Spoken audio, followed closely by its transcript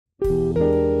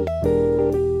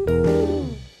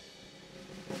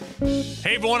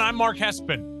Hey everyone, I'm Mark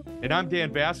Hespin. And I'm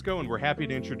Dan Vasco, and we're happy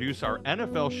to introduce our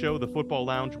NFL show, The Football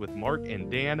Lounge, with Mark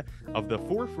and Dan of the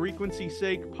For Frequency's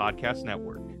Sake Podcast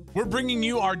Network. We're bringing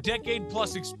you our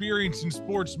decade-plus experience in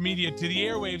sports media to the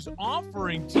airwaves,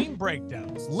 offering team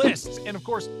breakdowns, lists, and of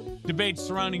course, debates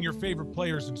surrounding your favorite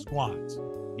players and squads.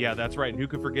 Yeah, that's right. And who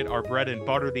could forget our bread and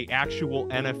butter, the actual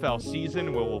NFL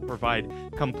season, where we'll provide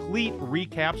complete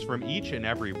recaps from each and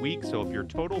every week. So if you're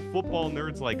total football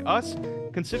nerds like us,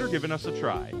 consider giving us a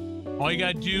try. All you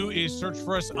got to do is search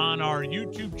for us on our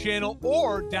YouTube channel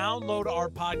or download our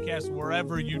podcast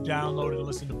wherever you download and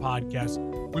listen to podcasts.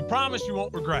 We promise you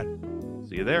won't regret it.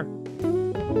 See you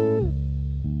there.